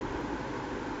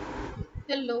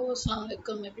Hello, Assalamu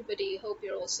alaikum, everybody. Hope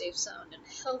you're all safe, sound, and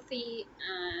healthy.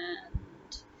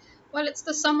 And well, it's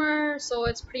the summer, so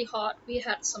it's pretty hot. We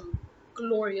had some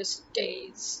glorious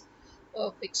days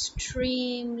of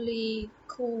extremely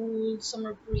cool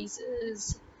summer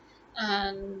breezes,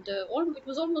 and it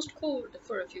was almost cold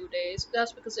for a few days.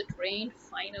 That's because it rained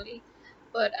finally.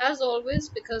 But as always,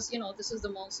 because this is the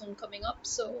monsoon coming up,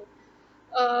 so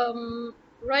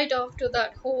right after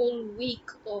that whole week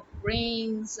of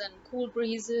rains and cool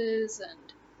breezes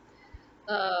and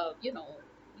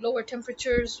lower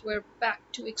temperatures, we're back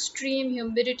to extreme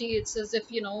humidity. It's as if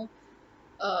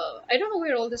I don't know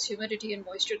where all this humidity and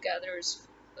moisture gathers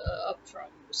up from.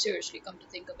 Seriously, come to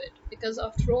think of it, because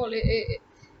after all, it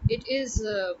is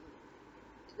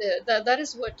that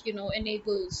is what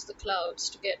enables the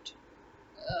clouds to get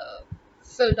uh,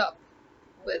 filled up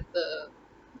with the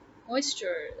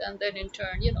moisture, and then in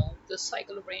turn the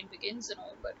cycle of rain begins and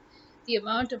all. But the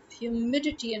amount of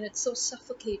humidity, and it's so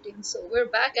suffocating, so we're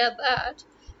back at that.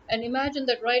 And imagine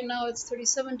that right now it's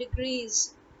 37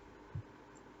 degrees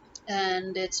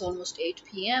and it's almost 8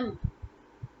 p.m.,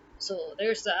 so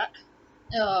there's that.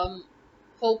 um,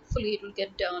 Hopefully it will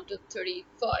get down to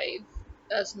 35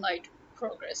 as night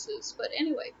progresses. But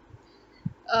anyway,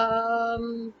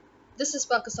 um, this is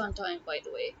Pakistan time, by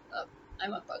the way.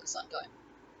 I'm on Pakistan time.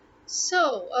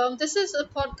 So, this is a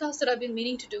podcast that I've been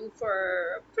meaning to do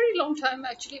for a pretty long time,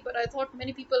 actually, but I thought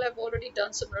many people have already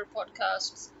done similar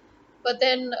podcasts. But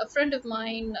then a friend of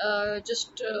mine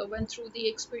just went through the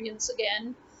experience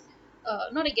again.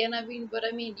 Not again, I mean, but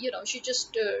I mean, she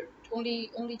just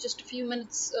only just a few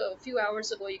minutes, a few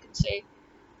hours ago, you can say,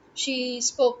 she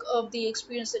spoke of the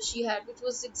experience that she had, which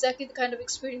was exactly the kind of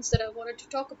experience that I wanted to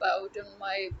talk about in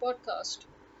my podcast.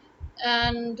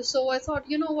 And so I thought,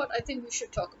 you know what, I think we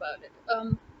should talk about it.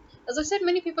 As I said,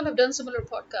 many people have done similar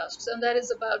podcasts, and that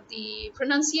is about the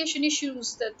pronunciation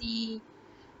issues that the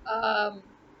um,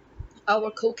 our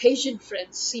Caucasian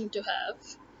friends seem to have.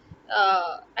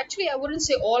 Actually, I wouldn't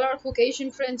say all our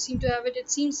Caucasian friends seem to have it. It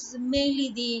seems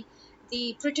mainly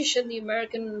the British and the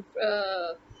American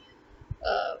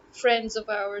friends of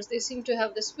ours, they seem to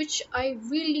have this, which I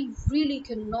really, really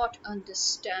cannot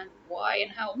understand why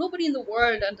and how. Nobody in the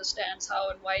world understands how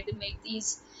and why they make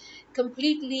these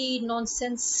completely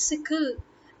nonsensical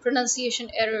pronunciation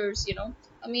errors.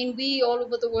 I mean, we all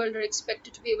over the world are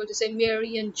expected to be able to say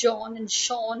Mary and John and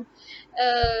Sean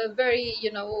very,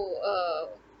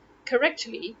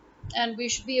 correctly, and we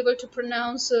should be able to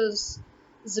pronounce as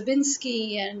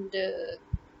Zabinski and,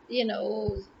 you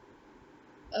know,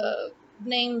 uh,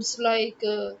 names like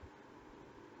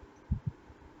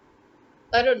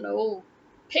I don't know,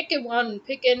 pick a one,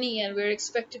 pick any, and we're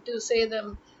expected to say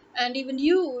them. And even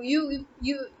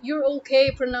you're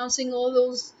okay pronouncing all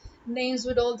those names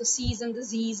with all the C's and the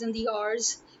Z's and the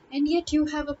R's, and yet you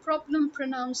have a problem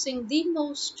pronouncing the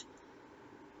most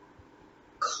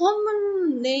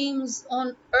common names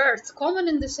on earth. Common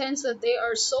in the sense that they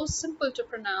are so simple to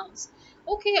pronounce.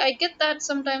 Okay, I get that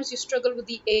sometimes you struggle with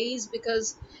the A's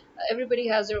because everybody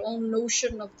has their own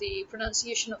notion of the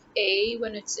pronunciation of A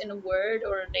when it's in a word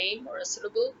or a name or a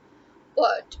syllable.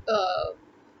 But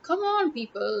come on,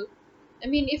 people. I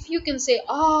mean, if you can say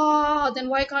ah, then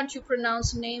why can't you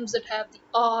pronounce names that have the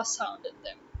ah sound in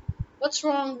them? What's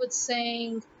wrong with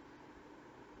saying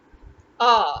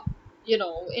ah,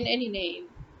 in any name?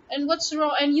 And what's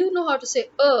wrong? And you know how to say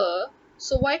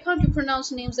so why can't you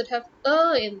pronounce names that have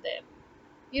in them?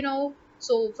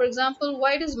 So for example,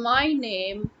 why does my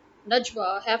name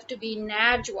Najwa have to be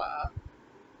Najwa?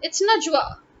 It's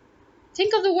Najwa.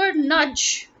 Think of the word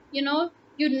nudge. You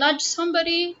nudge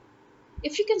somebody.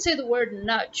 If you can say the word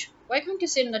nudge, why can't you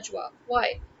say Najwa?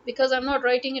 Why? Because I'm not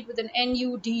writing it with an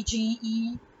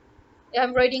Nudge.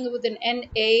 I'm writing it with an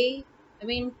Na. I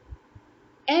mean,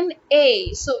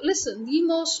 Na. So listen,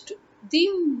 the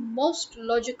most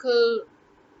logical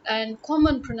and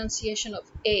common pronunciation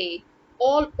of A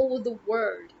all over the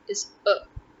world is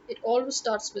It always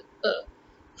starts with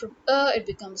From it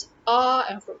becomes ah,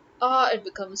 and from ah it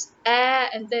becomes a,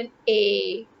 and then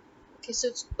a. Okay, so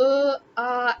it's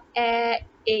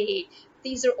a.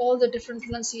 These are all the different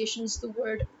pronunciations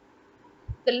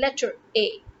the letter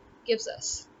A gives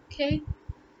us. Okay,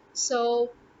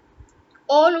 so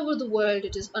all over the world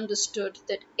it is understood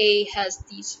that A has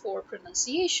these four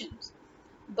pronunciations.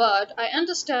 But I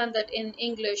understand that in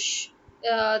English,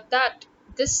 that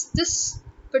this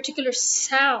particular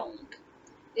sound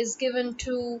is given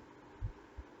to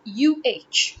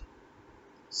UH.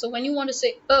 So when you want to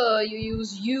say you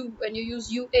use U and you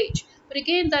use UH. But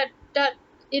again, that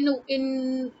in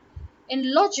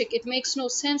logic it makes no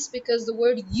sense, because the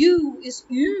word you is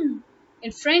U.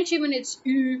 In French even it's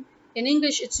U. In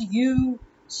English, it's you.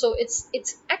 So its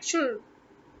actual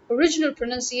original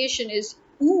pronunciation is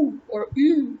oo or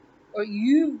u or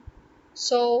you.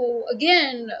 So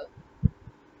again,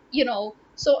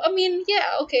 so I mean,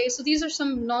 yeah, okay. So these are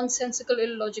some nonsensical,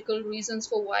 illogical reasons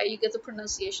for why you get the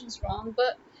pronunciations wrong.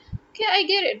 But okay, I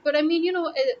get it. But I mean,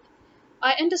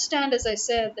 I understand, as I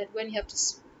said, that when you have to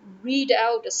read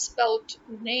out a spelt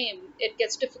name, it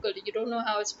gets difficult. You don't know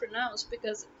how it's pronounced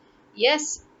because,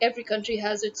 yes, every country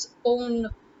has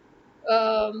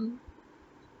um,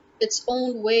 its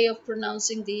own way of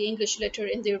pronouncing the English letter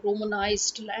in their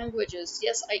Romanized languages.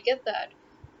 Yes, I get that.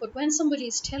 But when somebody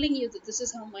is telling you that this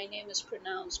is how my name is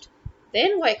pronounced,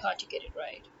 then why can't you get it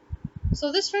right?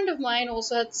 So this friend of mine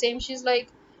also had the same. She's like,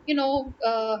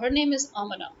 her name is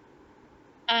Amana,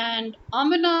 and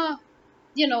Amana,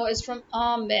 is from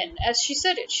Amen. As she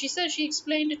said it, she said she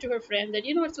explained it to her friend that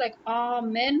it's like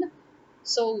Amen.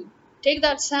 So take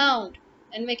that sound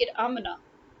and make it Amana,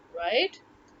 right?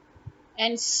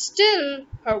 And still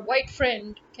her white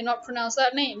friend cannot pronounce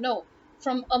that name. No,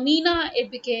 from Amina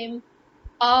it became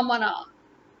Amana.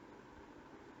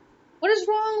 What is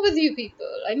wrong with you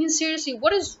people? I mean, seriously,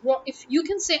 what is wrong? If you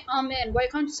can say Amen, why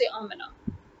can't you say Amina?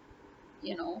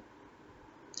 You know,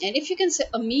 and if you can say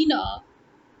Amina,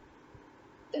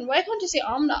 then why can't you say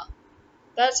Amna?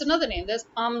 That's another name. There's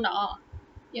Amna.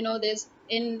 There's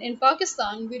in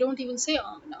Pakistan we don't even say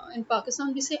Amna. In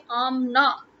Pakistan we say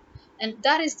Amna, and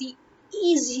that is the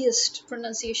easiest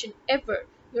pronunciation ever.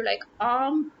 You're like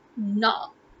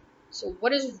Amna. So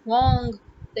what is wrong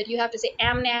that you have to say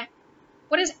Amna?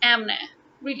 What is Amna?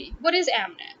 Really? What is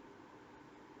Amna?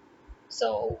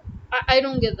 So I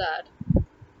don't get that.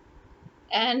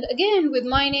 And again, with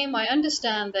my name, I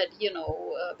understand that,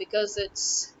 because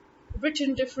it's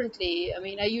written differently. I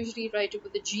mean, I usually write it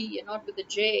with a G and not with a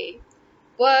J.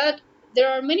 But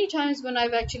there are many times when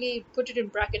I've actually put it in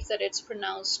brackets that it's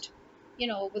pronounced,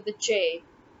 with a J.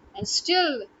 And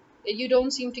still, you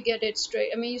don't seem to get it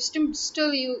straight. I mean, you still,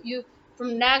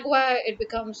 from Nagwa, it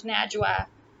becomes Najwa.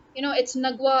 It's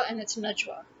Nagwa and it's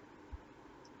Najwa.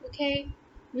 Okay?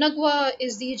 Nagwa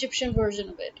is the Egyptian version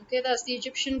of it. Okay, that's the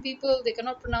Egyptian people. They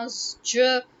cannot pronounce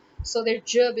J, so their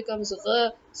J becomes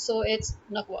R, so it's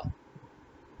Nagwa.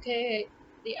 Okay,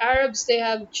 the Arabs they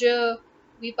have J,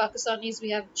 we Pakistanis we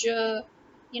have J,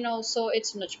 so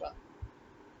it's Najwa.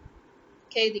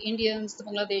 Okay, the Indians, the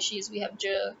Bangladeshis we have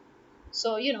J,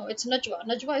 so it's Najwa.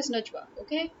 Najwa is Najwa.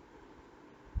 Okay.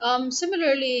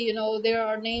 Similarly, there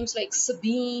are names like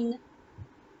Sabine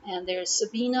and there's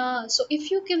Sabina. So if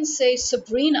you can say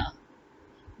Sabrina,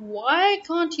 why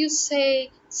can't you say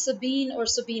Sabine or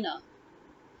Sabina?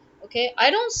 Okay,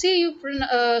 I don't see you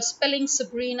spelling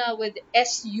Sabrina with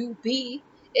S-U-B.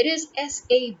 It is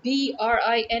Sabrina,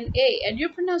 and you're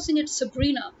pronouncing it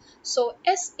Sabrina. So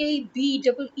Sabeen.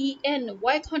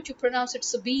 Why can't you pronounce it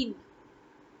Sabine?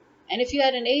 And if you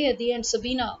had an A at the end,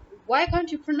 Sabina, why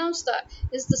can't you pronounce that?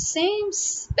 It's the same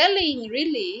spelling,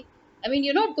 really. I mean,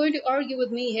 you're not going to argue with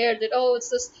me here that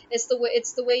it's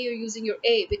the way you're using your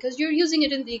A because you're using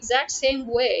it in the exact same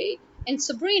way in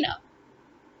Sabrina.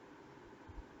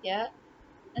 Yeah.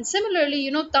 And similarly,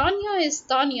 Tanya is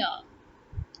Tanya.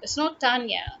 It's not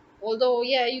Tanya. Although,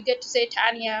 yeah, you get to say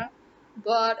Tanya,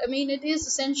 but I mean, it is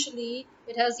essentially,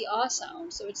 it has the R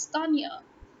sound, so it's Tanya.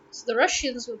 So the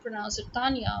Russians will pronounce it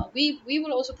Tanya. We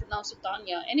will also pronounce it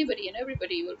Tanya. Anybody and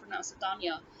everybody will pronounce it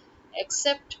Tanya,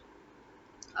 except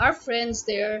our friends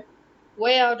there,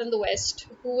 way out in the West,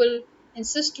 who will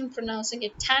insist on pronouncing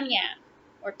it Tanya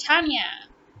or Tanya,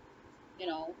 you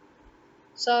know.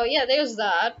 So yeah, there's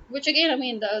that. Which again, I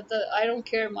mean, the I don't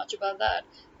care much about that.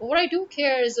 But what I do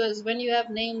care is when you have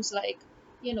names like,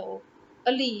 you know,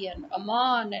 Ali and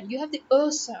Aman, and you have the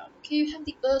sound. Okay, you have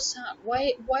the sound.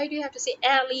 Why do you have to say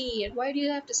Ali, and why do you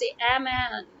have to say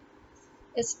Aman?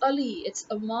 It's Ali. It's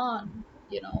Aman.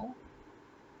 You know,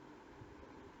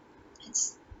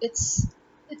 it's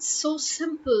it's so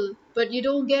simple, but you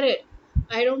don't get it.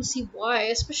 I don't see why,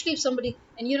 especially if somebody,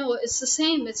 and it's the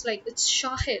same. It's like it's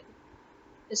Shahid.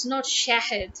 It's not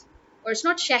Shahid, or it's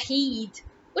not Shahid.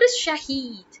 What is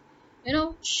Shahid?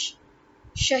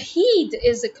 Shahid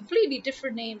is a completely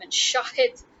different name, and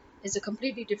Shahid is a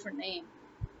completely different name.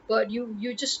 But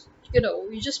you just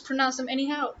you just pronounce them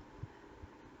anyhow.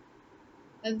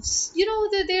 And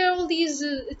there are all these.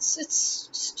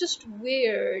 It's just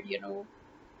weird,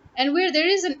 And where there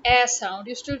is an air sound,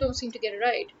 you still don't seem to get it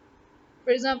right.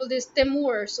 For example, there's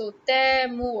Temur, so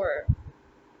Temur.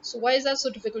 So why is that so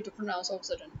difficult to pronounce all of a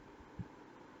sudden?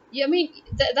 Yeah, I mean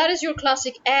that is your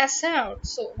classic ass sound.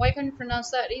 So why can't you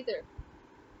pronounce that either?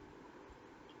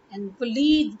 And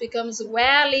Walid becomes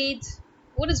Walid.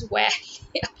 What is Walid?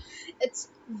 It's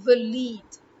Valid.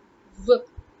 V.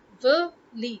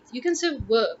 Valid. You can say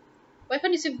v. Why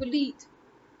can't you say valid?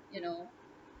 You know.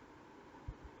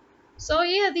 So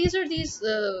yeah, these are these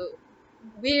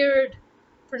weird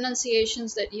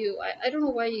pronunciations that I don't know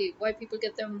why people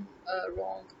get them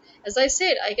wrong. As I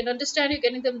said, I can understand you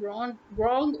getting them wrong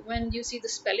when you see the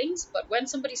spellings, but when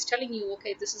somebody's telling you,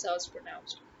 okay, this is how it's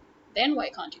pronounced, then why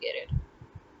can't you get it?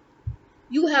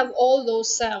 You have all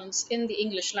those sounds in the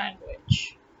English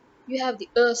language. You have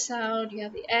the sound, you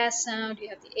have the sound, you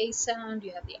have the a sound,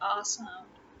 you have the sound.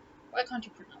 Why can't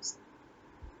you pronounce them?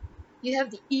 You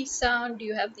have the e sound,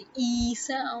 you have the e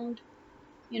sound.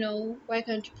 Why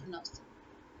can't you pronounce them?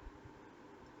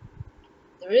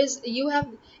 There is you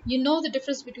know the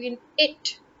difference between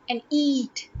it and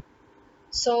eat.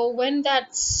 So when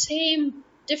that same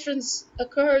difference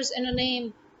occurs in a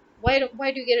name, why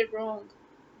do you get it wrong?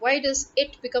 Why does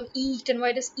it become eat and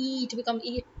why does eat become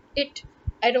it?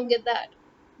 I don't get that.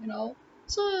 You know.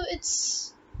 So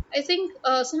it's I think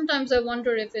sometimes I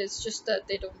wonder if it's just that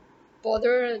they don't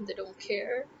bother and they don't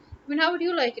care. I mean, how would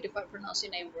you like it if I pronounce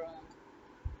your name wrong?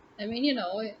 I mean,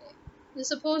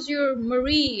 suppose you're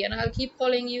Marie and I'll keep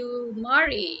calling you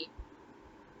Mari.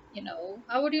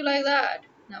 How would you like that?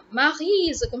 Now, Marie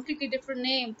is a completely different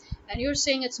name, and you're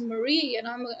saying it's Marie, and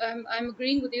I'm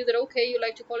agreeing with you that okay, you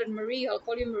like to call it Marie, I'll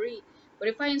call you Marie. But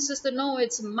if I insist that no,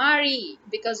 it's Marie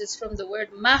because it's from the word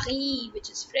Marie, which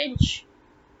is French.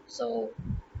 So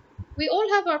we all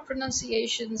have our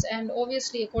pronunciations, and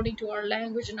obviously, according to our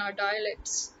language and our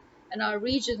dialects and our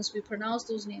regions, we pronounce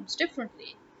those names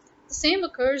differently. The same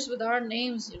occurs with our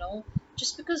names.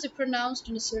 Just because they're pronounced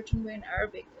in a certain way in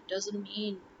Arabic, it doesn't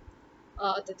mean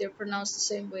that they're pronounced the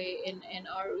same way in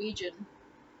our region.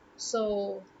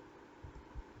 So,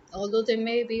 although they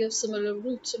may be of similar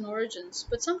roots and origins,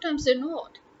 but sometimes they're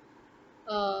not.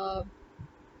 Uh,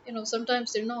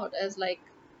 sometimes they're not, as like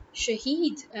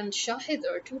Shaheed and Shahid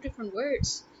are two different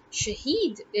words.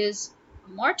 Shaheed is a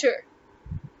martyr,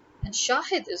 and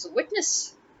Shahid is a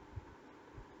witness.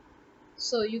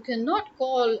 So you cannot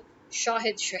call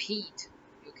Shahid Shaheed.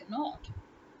 You cannot,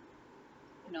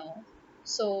 you know.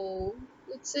 So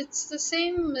it's the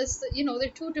same as they're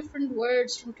two different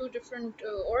words from two different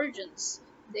origins.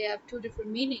 They have two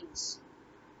different meanings.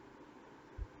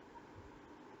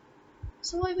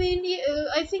 So I mean,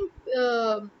 I think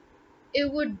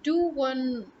it would do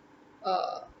one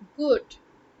good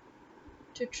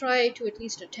to try to at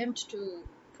least attempt to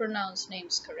pronounce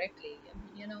names correctly.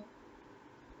 I mean,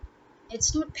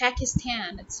 it's not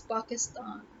Pakistan, it's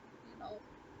Pakistan. You know,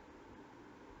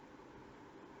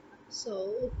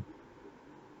 so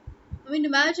I mean,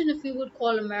 imagine if we would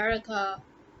call America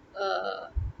uh,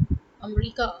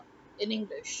 America in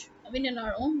English. I mean, in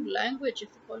our own language, if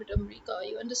you call it America,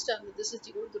 you understand that this is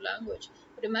the Urdu language.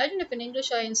 But imagine if in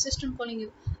English I insist on calling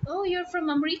you, oh, you're from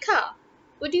America.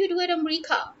 What do you do at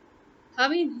America? I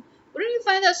mean, wouldn't you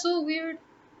find that so weird?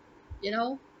 You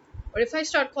know? Or if I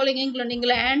start calling England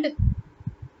England,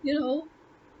 you know?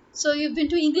 So you've been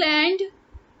to England?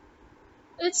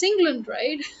 It's England,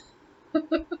 right?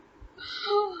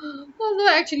 Although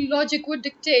actually logic would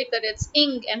dictate that it's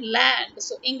ing and land,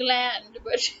 so England,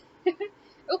 but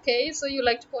okay, so you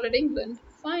like to call it England.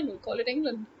 Fine, we'll call it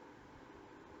England.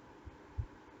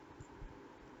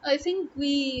 I think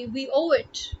we owe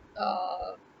it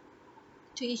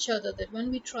to each other that when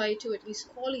we try to at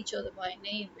least call each other by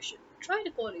name, we should try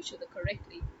to call each other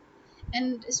correctly.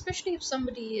 And especially if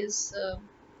somebody is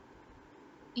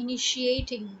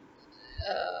initiating,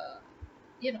 uh,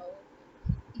 you know,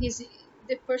 he's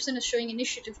the person is showing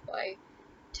initiative by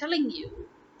telling you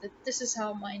that this is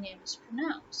how my name is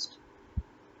pronounced.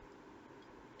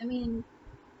 I mean,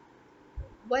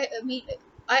 why? I mean,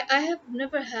 I have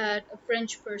never had a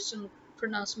French person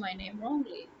pronounce my name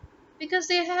wrongly because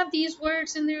they have these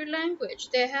words in their language.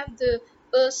 They have the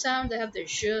sound, they have the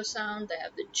je sound, they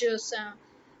have the je sound.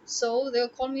 So they'll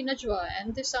call me Najwa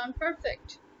and they sound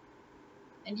perfect.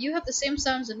 And you have the same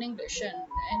sounds in English,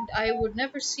 and I would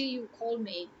never see you call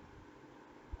me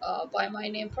by my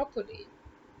name properly.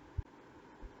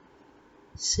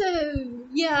 So,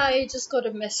 yeah, I just got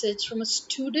a message from a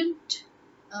student.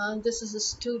 This is a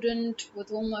student with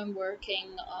whom I'm working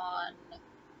on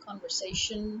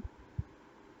conversation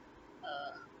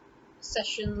uh,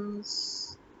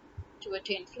 sessions to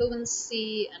attain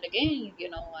fluency. And again,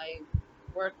 I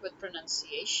work with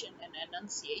pronunciation and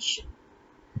enunciation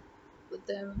with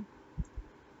them.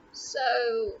 So,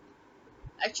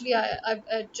 actually,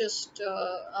 I just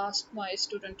asked my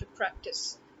student to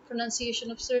practice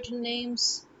pronunciation of certain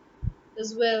names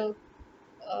as well.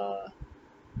 Uh,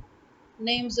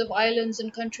 Names of islands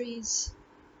and countries.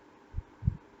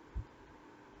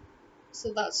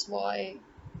 So that's why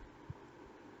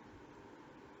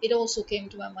it also came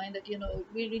to my mind that,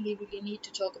 we really, really need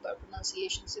to talk about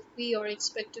pronunciations. If we are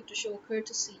expected to show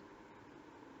courtesy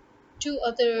to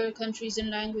other countries and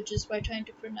languages by trying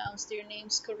to pronounce their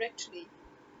names correctly,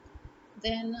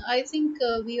 then I think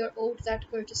we are owed that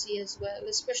courtesy as well,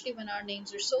 especially when our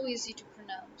names are so easy to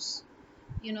pronounce.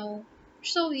 You know,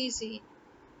 so easy.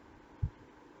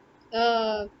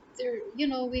 Uh,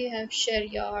 we have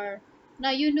Sheryar.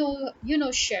 Now you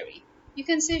know Sherry. You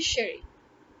can say Sherry.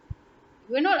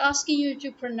 We're not asking you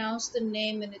to pronounce the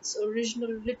name in its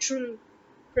original literal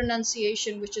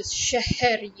pronunciation, which is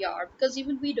Sheheryar, because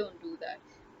even we don't do that.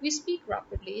 We speak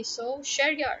rapidly, so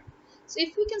Sheryar. So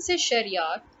if we can say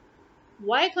Sheryar,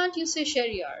 why can't you say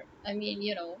Sheryar? I mean,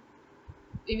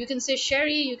 if you can say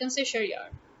Sherry, you can say Sheryar.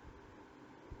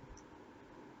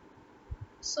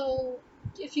 So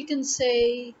if you can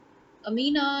say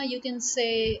Amina, you can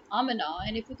say Amina,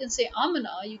 and if you can say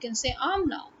Amina, you can say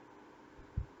Amna.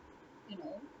 You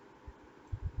know,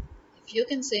 if you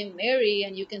can say Mary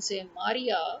and you can say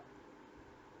Maria,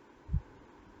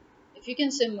 if you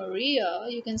can say Maria,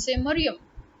 you can say Mariam.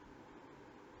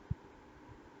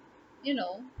 You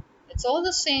know, it's all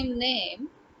the same name,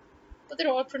 but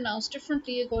they're all pronounced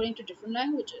differently according to different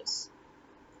languages.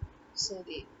 So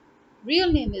the real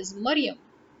name is Mariam,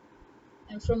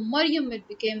 and from Mariam it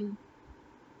became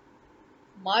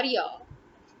Maria.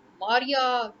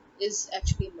 Maria is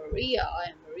actually Maria,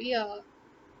 and Maria,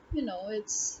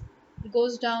 it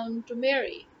goes down to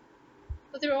Mary,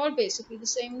 but they're all basically the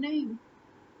same name.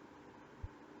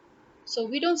 So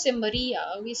we don't say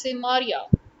Maria, we say Maria.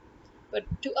 But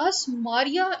to us,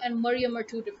 Maria and Mariam are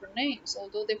two different names,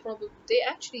 although they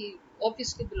actually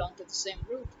obviously belong to the same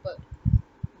root. But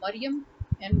Mariam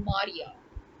and Maria,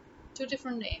 two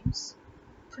different names,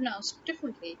 pronounced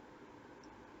differently.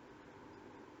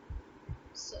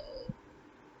 So,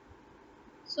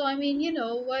 so I mean,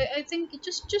 I think it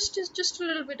just a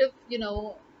little bit of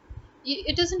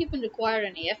it doesn't even require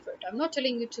any effort. I'm not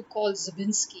telling you to call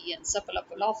Zabinski and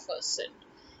Sapalapalofus and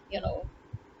you know,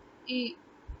 e-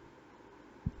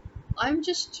 I'm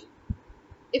just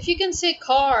if you can say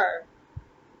car,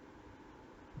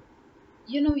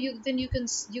 you can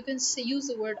say, use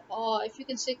the word ah. If you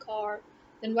can say car,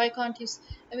 then why can't you?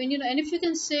 I mean, and if you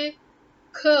can say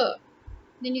cur,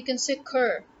 then you can say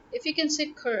cur. If you can say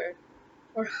cur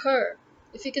or her,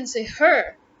 if you can say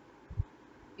her,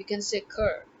 you can say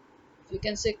cur. If you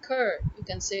can say cur, you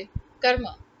can say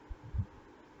karma,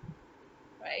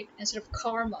 right? Instead of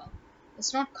karma.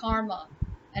 It's not karma,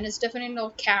 and it's definitely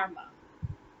not karma.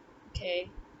 Okay,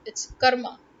 it's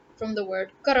karma from the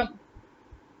word karam,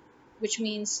 which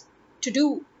means to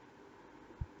do.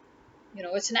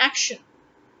 It's an action.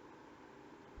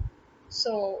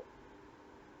 So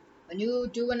when you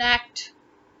do an act,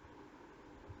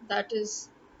 that is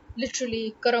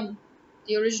literally karam,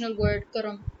 the original word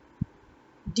karam,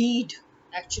 deed,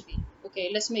 actually.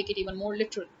 Okay, let's make it even more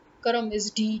literal. Karam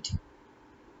is deed.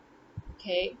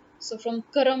 Okay, so from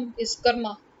karam is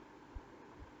karma.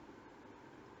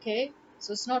 Okay,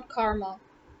 so it's not karma,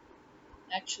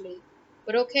 actually.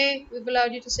 But okay, we've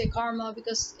allowed you to say karma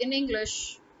because in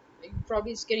English,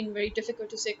 probably it's getting very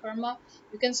difficult to say karma.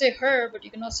 You can say her, but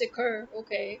you cannot say kur.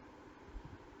 Okay.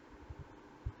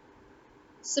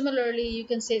 Similarly, you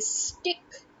can say stick.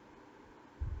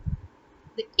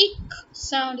 The ik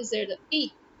sound is there. The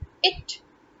e. It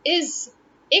is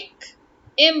ik,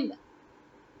 im.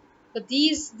 But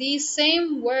these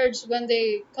same words, when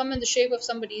they come in the shape of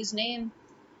somebody's name,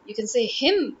 you can say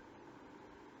him.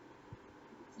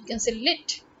 You can say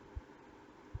lit,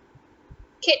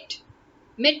 kit,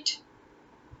 mit.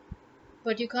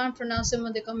 But you can't pronounce them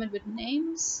when they come in with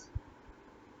names.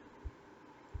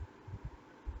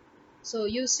 So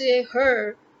you say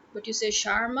her, but you say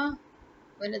Sharma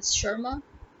when it's Sharma.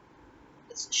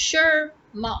 It's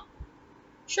Sharma.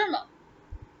 Sharma.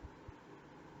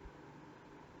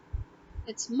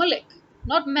 It's Malik,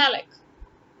 not Malik.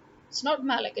 It's not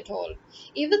Malik at all.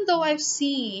 Even though I've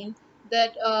seen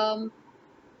that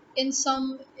in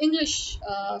some English,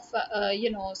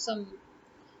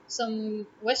 some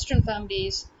Western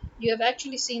families, you have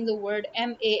actually seen the word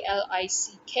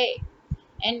Malick,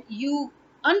 and you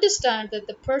understand that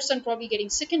the person, probably getting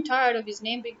sick and tired of his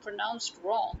name being pronounced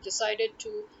wrong, decided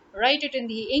to write it in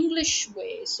the English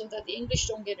way so that the English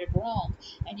don't get it wrong,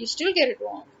 and you still get it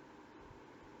wrong.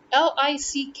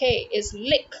 Lick is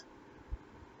lick,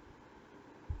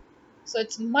 so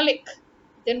it's Malik.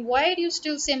 Then why do you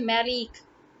still say Malik?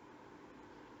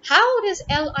 How does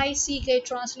Lick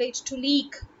translate to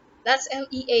leak? That's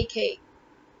Leak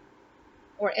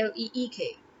or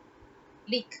Leek,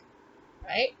 leak,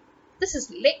 right? This is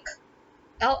lick.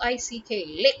 M-A-L-I-C-K,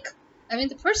 lick. I mean,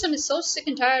 the person is so sick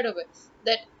and tired of it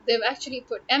that they've actually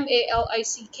put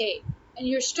M-A-L-I-C-K, and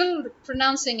you're still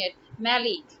pronouncing it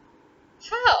Malik.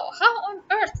 How? How on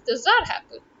earth does that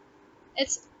happen?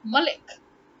 It's Malik.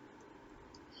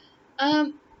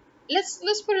 Um,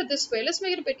 let's put it this way. Let's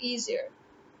make it a bit easier.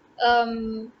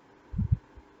 Um,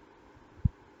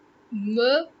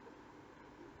 Malik,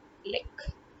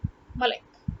 Malik,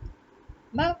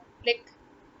 Malik,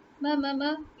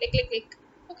 lick, lick, lick.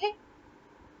 Okay,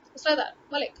 let's try that.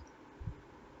 Malik.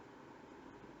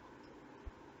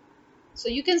 So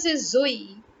you can say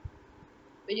Zoe,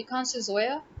 but you can't say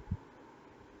Zoya.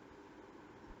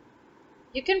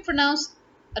 You can pronounce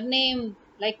a name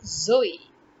like Zoe,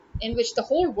 in which the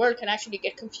whole world can actually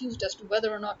get confused as to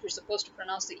whether or not you're supposed to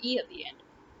pronounce the E at the end.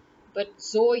 But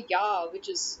Zoya, which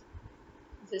is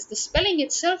this, the spelling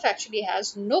itself actually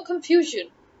has no confusion,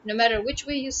 no matter which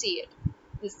way you see it.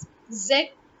 It's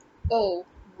Z-O-Y-A.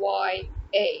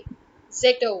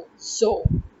 Zeto, Zo,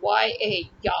 Y-A,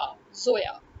 Ya,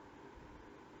 Zoya.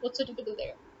 What's so typical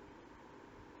there?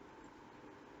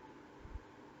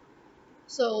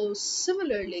 So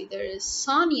similarly, there is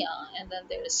Sanya, and then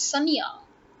there is Sanya,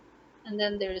 and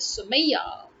then there is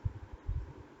Sumaya,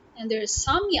 and there is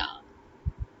Samya.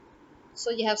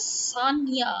 So you have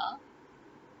Sanya,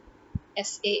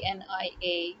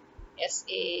 Sania,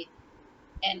 Sanya.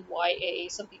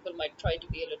 Some people might try to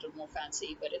be a little more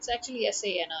fancy, but it's actually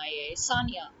Sania,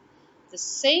 Sanya. The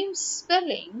same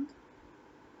spelling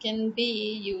can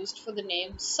be used for the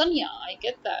name Sanya. I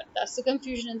get that. That's the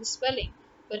confusion in the spelling.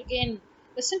 But again,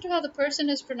 listen to how the person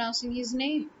is pronouncing his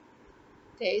name.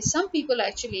 Okay, some people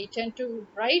actually tend to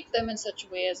write them in such a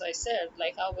way, as I said,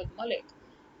 like how with Malik.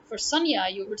 For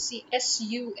Sanya, you would see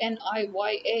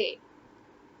Suniya,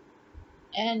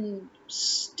 and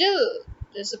still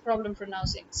there's a problem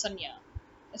pronouncing Sanya.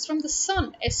 It's from the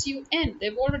sun, Sun.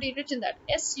 They've already written that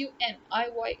Suniya,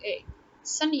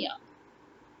 Sanya.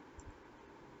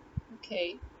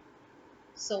 Okay,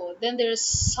 so then there's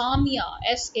Samia,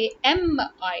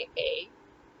 Samia,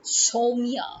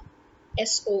 Somia,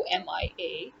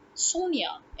 Somia,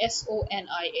 Sonia,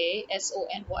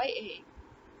 Sonia,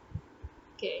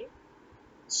 Okay,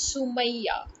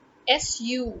 Sumaya,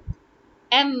 Sumi,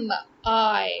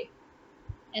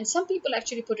 and some people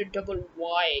actually put a double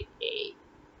Ya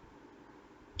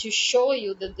to show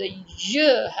you that the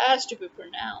Y has to be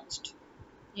pronounced,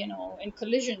 in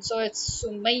collision. So it's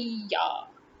Sumaya,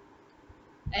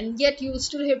 and yet you will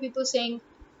still hear people saying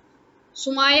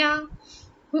Sumaya.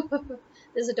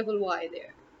 There's a double Y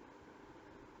there,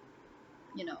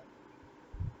 you know.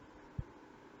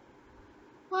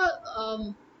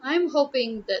 Well, I'm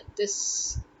hoping that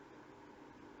this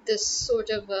sort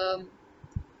of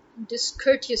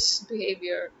discourteous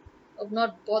behavior of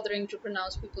not bothering to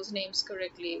pronounce people's names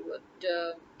correctly would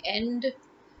end.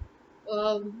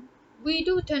 Um, we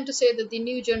do tend to say that the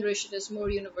new generation is more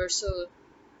universal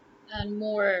and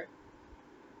more,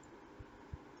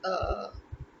 uh,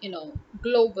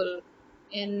 global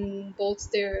in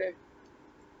both their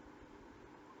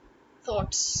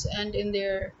thoughts and in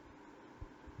their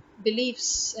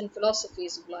beliefs and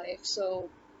philosophies of life. So,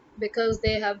 because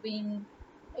they have been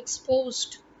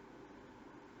exposed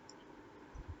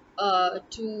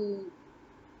to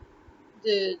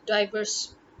the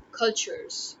diverse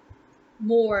cultures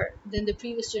more than the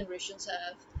previous generations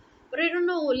have. But I don't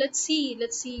know. Let's see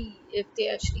if they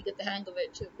actually get the hang of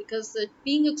it too. Because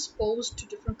being exposed to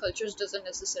different cultures doesn't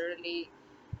necessarily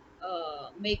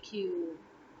make you,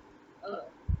 uh,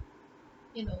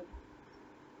 you know,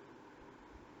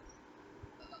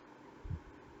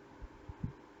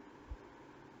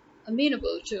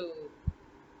 amenable to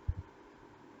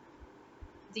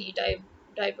the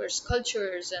diverse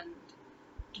cultures and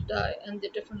and the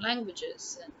different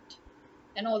languages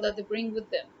and all that they bring with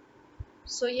them.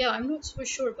 So yeah, I'm not so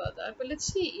sure about that. But let's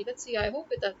see. Let's see. I hope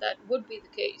that that would be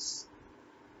the case.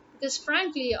 Because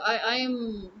frankly, I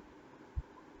am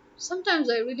sometimes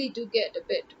I really do get a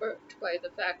bit irked by the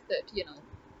fact that,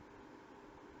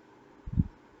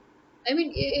 I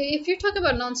mean, if you talk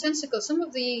about nonsensical, some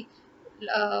of the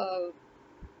uh,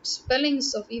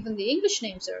 spellings of even the English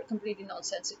names are completely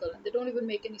nonsensical and they don't even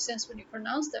make any sense when you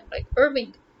pronounce them, like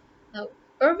Irving. Now,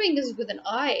 Irving is with an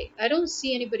I. I don't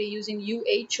see anybody using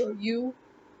UH or U.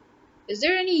 Is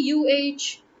there any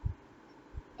UH,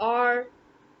 R,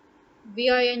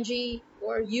 VING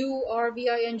or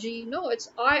URVING? No,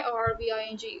 it's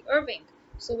IRVING, Irving.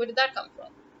 So where did that come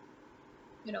from?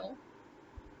 You know?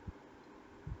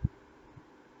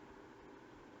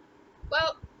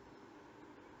 Well,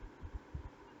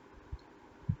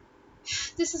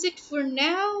 this is it for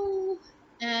now,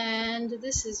 and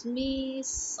this is me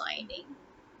signing.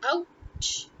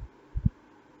 out.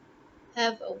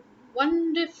 Have a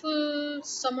wonderful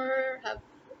summer. Have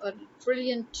a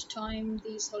brilliant time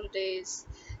these holidays.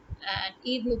 And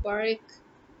Eid Mubarak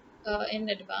in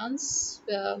advance.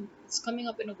 It's coming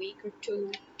up in a week or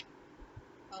two.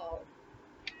 Uh,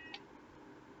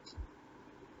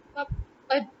 uh,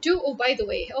 I do. Oh, by the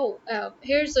way,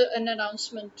 here's an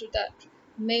announcement to that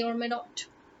may or may not.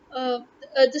 Uh,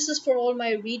 this is for all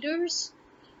my readers.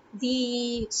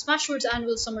 The Smashwords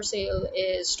annual summer sale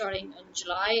is starting in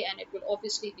July, and it will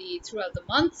obviously be throughout the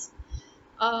month.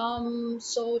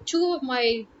 So two of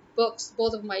my books,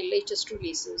 both of my latest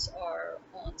releases, are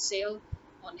on sale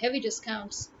on heavy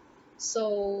discounts.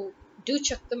 So do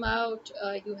check them out.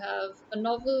 You have a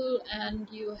novel and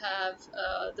you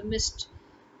have the Mist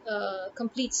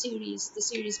complete series, the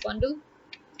series bundle.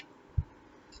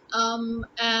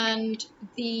 And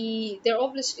they're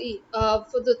obviously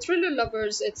for the thriller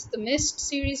lovers, it's the Mist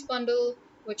series bundle,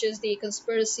 which is the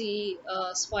conspiracy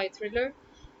spy thriller,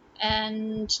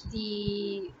 and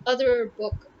the other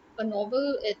book, a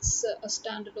novel. It's a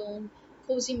standalone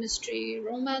cozy mystery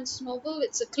romance novel.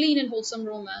 It's a clean and wholesome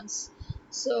romance.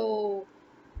 So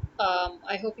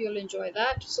I hope you'll enjoy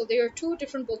that. So there are two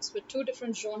different books with two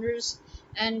different genres,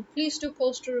 and please do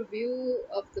post a review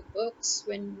of the books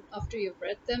when after you've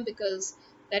read them, because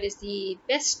that is the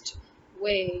best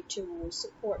way to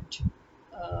support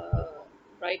uh,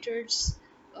 writers.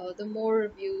 The more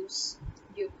reviews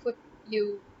you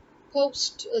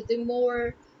post, the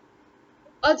more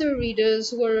other readers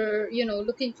who are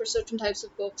looking for certain types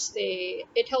of books, they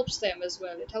it helps them as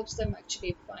well. It helps them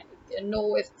actually find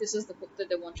know if this is the book that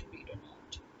they want to read or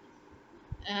not.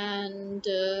 And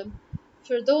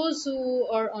for those who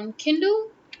are on Kindle,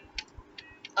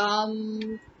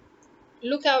 um,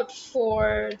 look out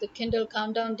for the Kindle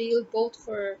countdown deal, both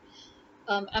for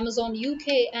Amazon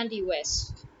UK and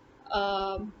US.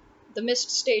 um, the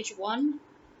Mist Stage 1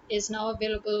 is now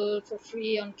available for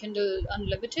free on Kindle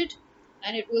Unlimited,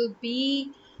 and it will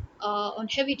be on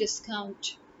heavy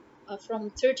discount from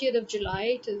 30th of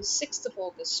July to 6th of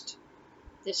August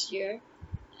this year.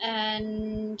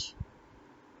 And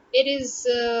it is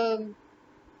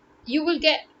you will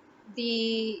get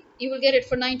you will get it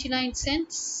for 99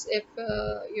 cents if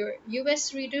you're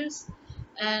US readers,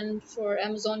 and for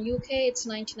Amazon UK it's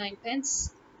 99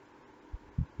 pence.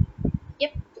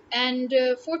 Yep. And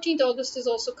 14th August is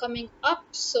also coming up,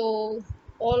 so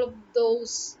all of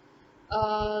those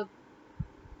uh,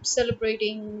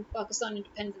 celebrating Pakistan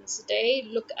Independence Day,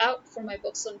 look out for my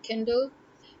books on Kindle,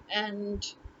 and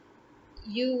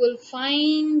you will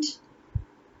find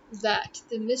that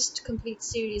the Mist Complete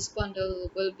Series bundle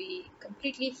will be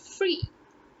completely free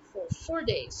for 4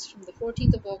 days from the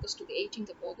 14th of August to the 18th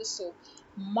of August. So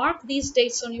mark these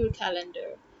dates on your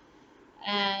calendar.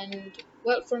 And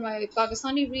well, for my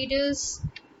Pakistani readers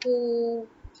who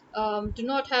do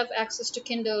not have access to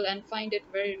Kindle and find it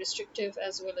very restrictive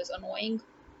as well as annoying,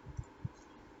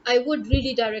 I would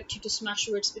really direct you to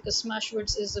Smashwords, because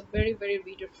Smashwords is a very, very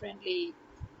reader friendly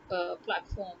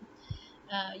platform.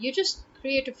 You just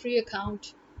create a free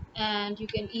account and you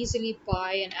can easily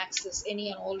buy and access any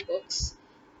and all books.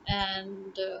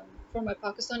 And for my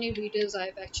Pakistani readers,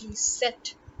 I've actually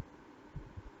set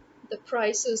the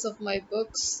prices of my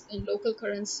books in local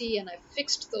currency, and I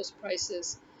fixed those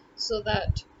prices so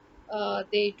that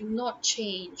they do not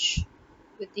change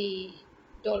with the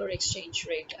dollar exchange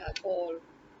rate at all.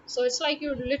 So it's like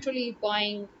you're literally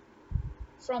buying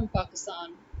from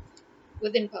Pakistan,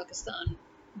 within Pakistan,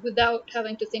 without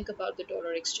having to think about the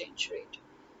dollar exchange rate.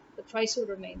 The price will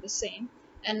remain the same.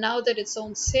 And now that it's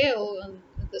on sale on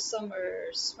the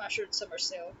summer Smasher summer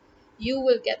sale, you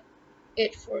will get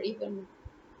it for even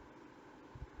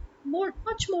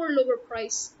much more lower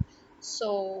price.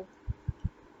 So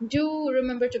do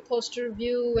remember to post a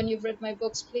review when you've read my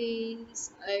books,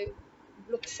 please. I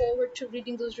look forward to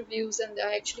reading those reviews, and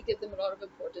I actually give them a lot of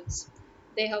importance.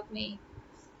 They help me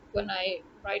when I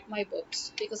write my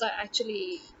books, because I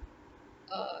actually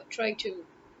try to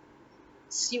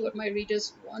see what my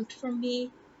readers want from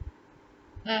me.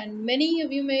 And many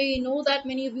of you may know that,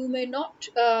 many of you may not.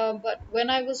 But when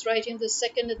I was writing the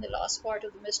second and the last part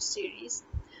of the Mist series,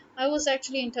 I was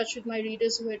actually in touch with my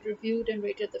readers who had reviewed and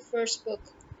rated the first book,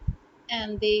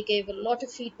 and they gave a lot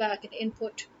of feedback and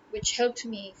input, which helped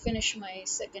me finish my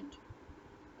second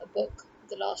book,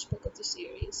 the last book of the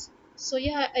series. So,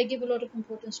 yeah, I give a lot of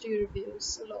importance to your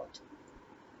reviews, a lot.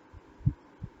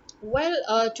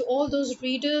 Well, to all those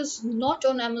readers not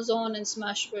on Amazon and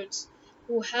Smashwords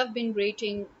who have been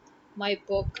rating my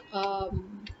book,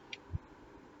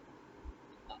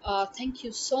 thank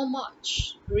you so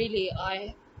much. Really,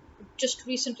 I just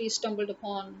recently stumbled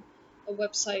upon a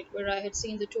website where I had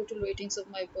seen the total ratings of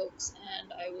my books,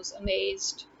 and I was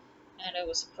amazed and I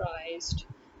was surprised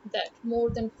that more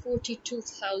than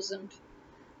 42,000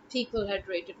 people had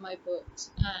rated my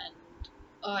books, and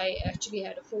I actually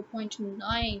had a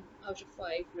 4.9 out of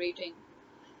 5 rating.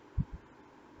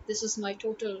 This is my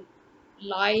total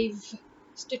live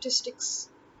statistics,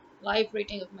 live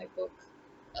rating of my book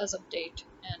as of date,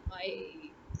 and I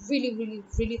really, really,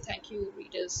 really thank you,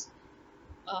 readers,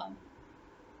 um,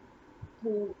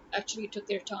 who actually took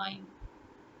their time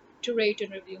to rate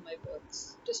and review my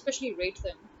books, to especially rate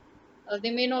them.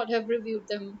 They may not have reviewed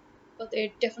them, but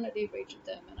they definitely rated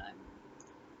them, and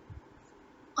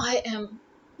I am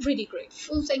really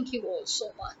grateful. Thank you all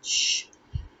so much.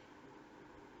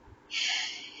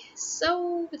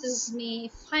 So this is me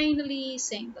finally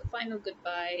saying the final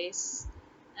goodbyes,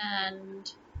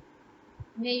 and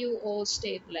may you all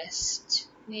stay blessed.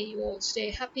 May you all stay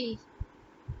happy.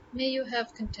 May you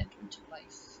have contentment in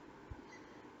life.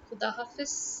 Khuda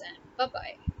Hafiz and bye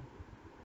bye.